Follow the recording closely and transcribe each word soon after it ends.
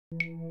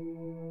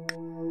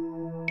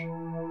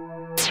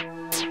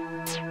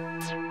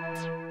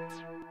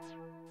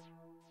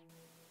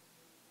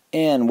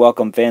And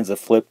welcome fans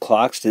of flip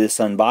clocks to this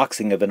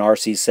unboxing of an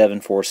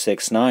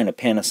RC-7469, a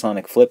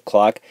Panasonic flip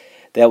clock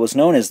that was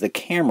known as the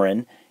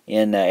Cameron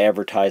in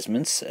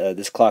advertisements.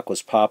 This clock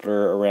was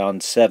popular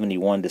around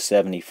 71 to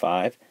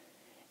 75.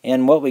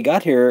 And what we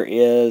got here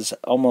is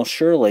almost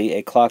surely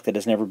a clock that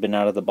has never been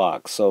out of the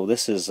box. So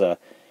this has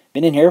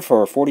been in here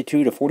for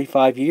 42 to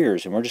 45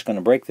 years, and we're just going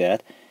to break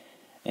that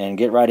and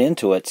get right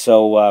into it.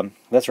 So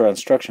that's our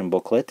instruction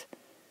booklet.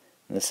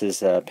 This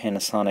is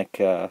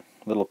Panasonic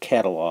little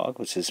catalog,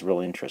 which is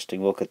really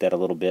interesting. We'll look at that a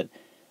little bit.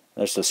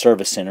 There's the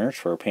service centers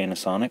for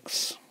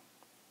Panasonics.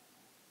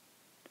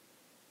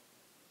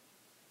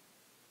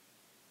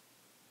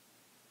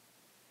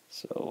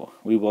 So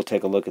we will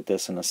take a look at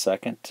this in a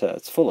second.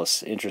 It's full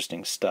of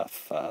interesting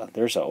stuff.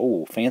 There's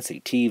fancy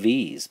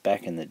TVs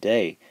back in the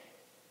day.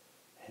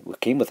 It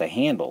came with a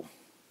handle.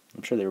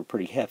 I'm sure they were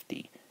pretty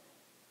hefty.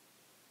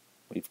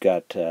 We've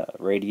got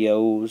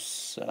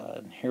radios.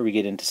 Here we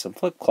get into some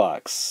flip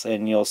clocks,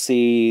 and you'll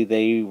see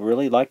they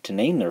really like to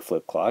name their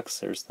flip clocks.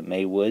 There's the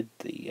Maywood,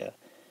 the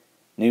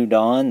New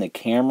Dawn, the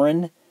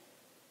Cameron,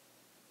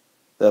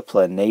 the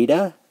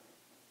Planeta.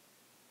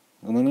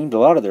 Well, they named a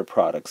lot of their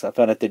products. I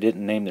found out they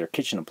didn't name their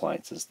kitchen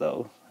appliances,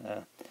 though.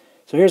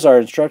 So here's our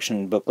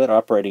instruction booklet,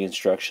 operating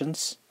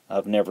instructions.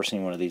 I've never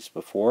seen one of these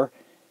before.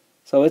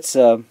 So it's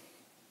kind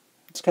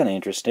of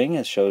interesting.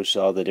 It shows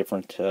all the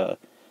different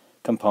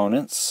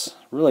components.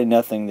 Really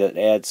nothing that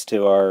adds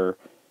to our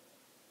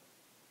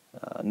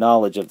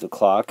knowledge of the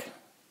clock,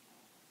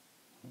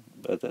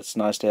 but that's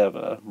nice to have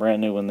a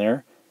brand new one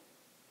there.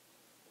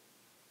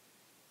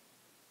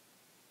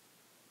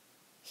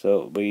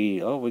 So we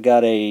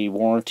got a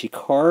warranty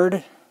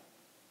card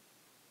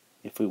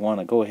if we want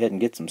to go ahead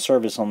and get some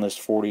service on this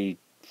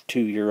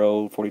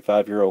 42-year-old,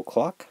 45-year-old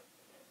clock.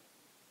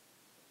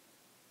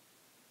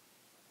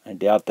 I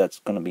doubt that's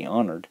going to be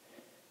honored.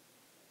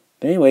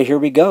 But anyway, here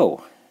we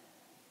go.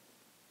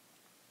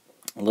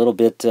 A little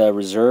bit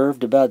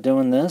reserved about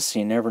doing this.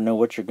 You never know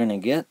what you're going to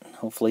get.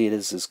 Hopefully it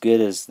is as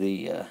good as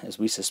as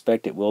we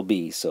suspect it will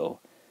be. So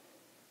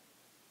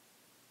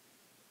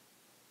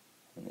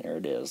and there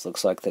it is.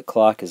 Looks like the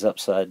clock is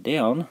upside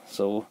down,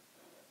 so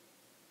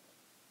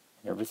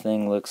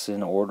everything looks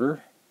in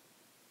order.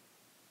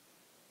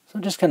 So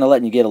I'm just kind of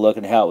letting you get a look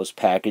at how it was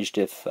packaged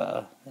if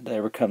it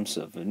ever comes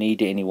of need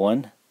to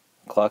anyone.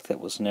 A clock that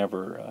was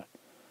never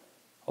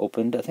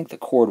opened. I think the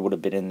cord would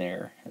have been in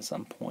there at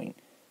some point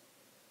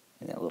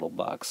in that little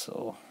box.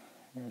 So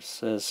it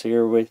says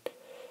here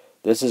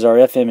this is our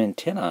FM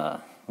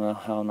antenna. Well,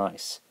 how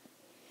nice.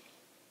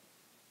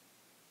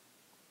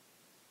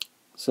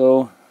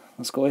 So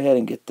let's go ahead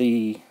and get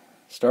the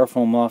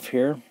styrofoam off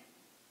here.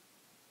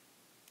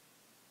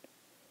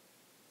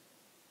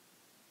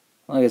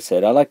 Like I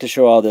said, I like to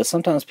show all this.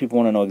 Sometimes people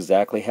want to know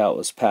exactly how it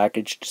was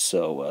packaged,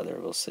 so there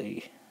we'll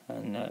see.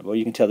 And well,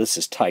 you can tell this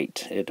is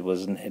tight. It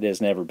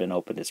has never been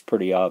opened. It's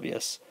pretty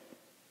obvious.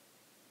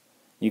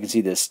 You can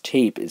see this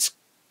tape is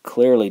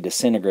clearly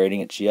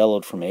disintegrating. It's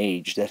yellowed from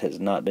age. That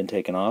has not been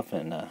taken off,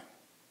 and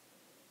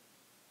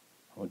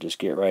we'll just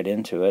get right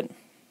into it.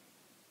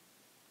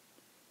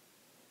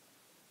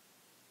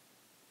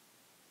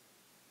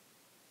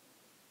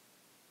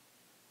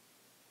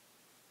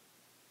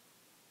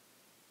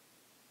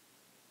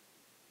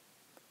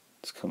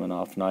 It's coming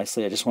off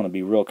nicely. I just want to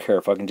be real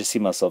careful. I can just see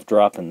myself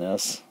dropping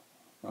this.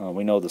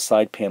 We know the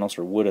side panels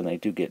are wood and they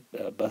do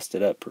get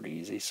busted up pretty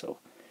easy. So,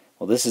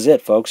 well, this is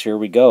it, folks. Here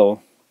we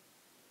go.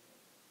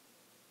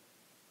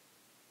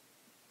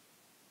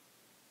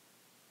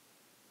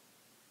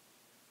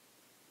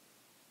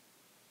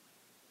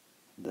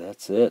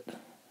 That's it.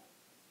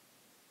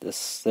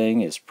 This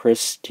thing is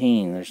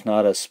pristine. There's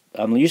not a.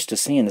 I'm used to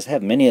seeing this.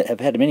 I've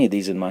had many of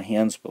these in my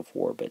hands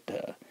before,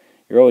 but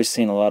you're always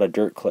seeing a lot of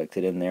dirt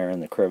collected in there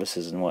and the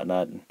crevices and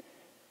whatnot. And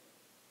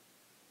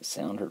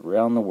sound heard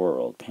around the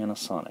world.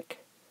 Panasonic.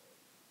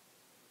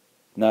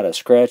 Not a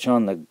scratch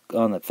on the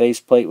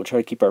faceplate. We'll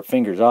try to keep our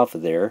fingers off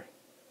of there.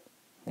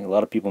 I think a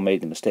lot of people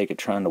made the mistake of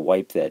trying to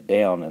wipe that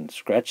down and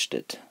scratched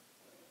it.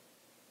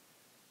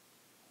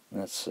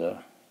 That's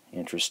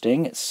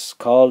interesting. It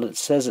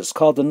says it's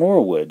called the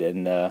Norwood,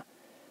 and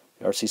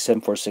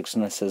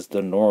RC-7469 says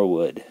the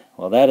Norwood.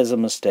 Well, that is a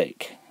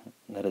mistake.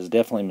 That is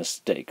definitely a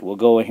mistake. We'll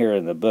go in here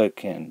in the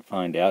book and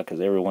find out,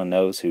 because everyone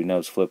knows who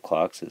knows flip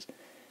clocks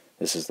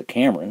this is the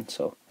Cameron.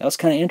 So that was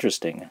kind of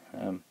interesting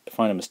to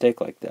find a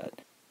mistake like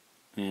that.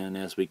 And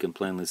as we can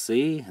plainly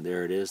see,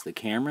 there it is, the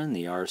Cameron,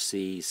 the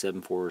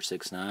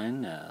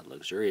RC-7469,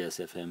 luxurious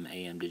FM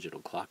AM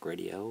digital clock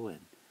radio,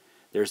 and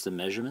there's the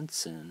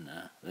measurements, and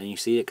then you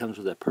see it comes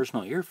with a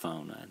personal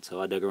earphone. And so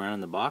I dug around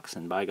in the box,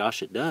 and by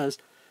gosh, it does.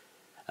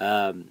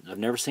 I've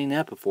never seen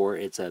that before.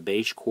 It's a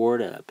beige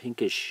cord, a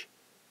pinkish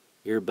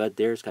earbud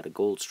there. It's got a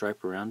gold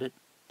stripe around it.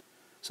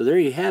 So there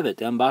you have it,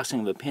 the unboxing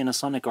of a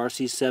Panasonic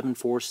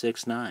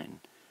RC-7469.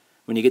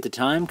 When you get the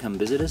time, come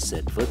visit us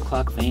at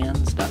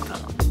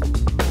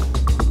flipclockfans.com.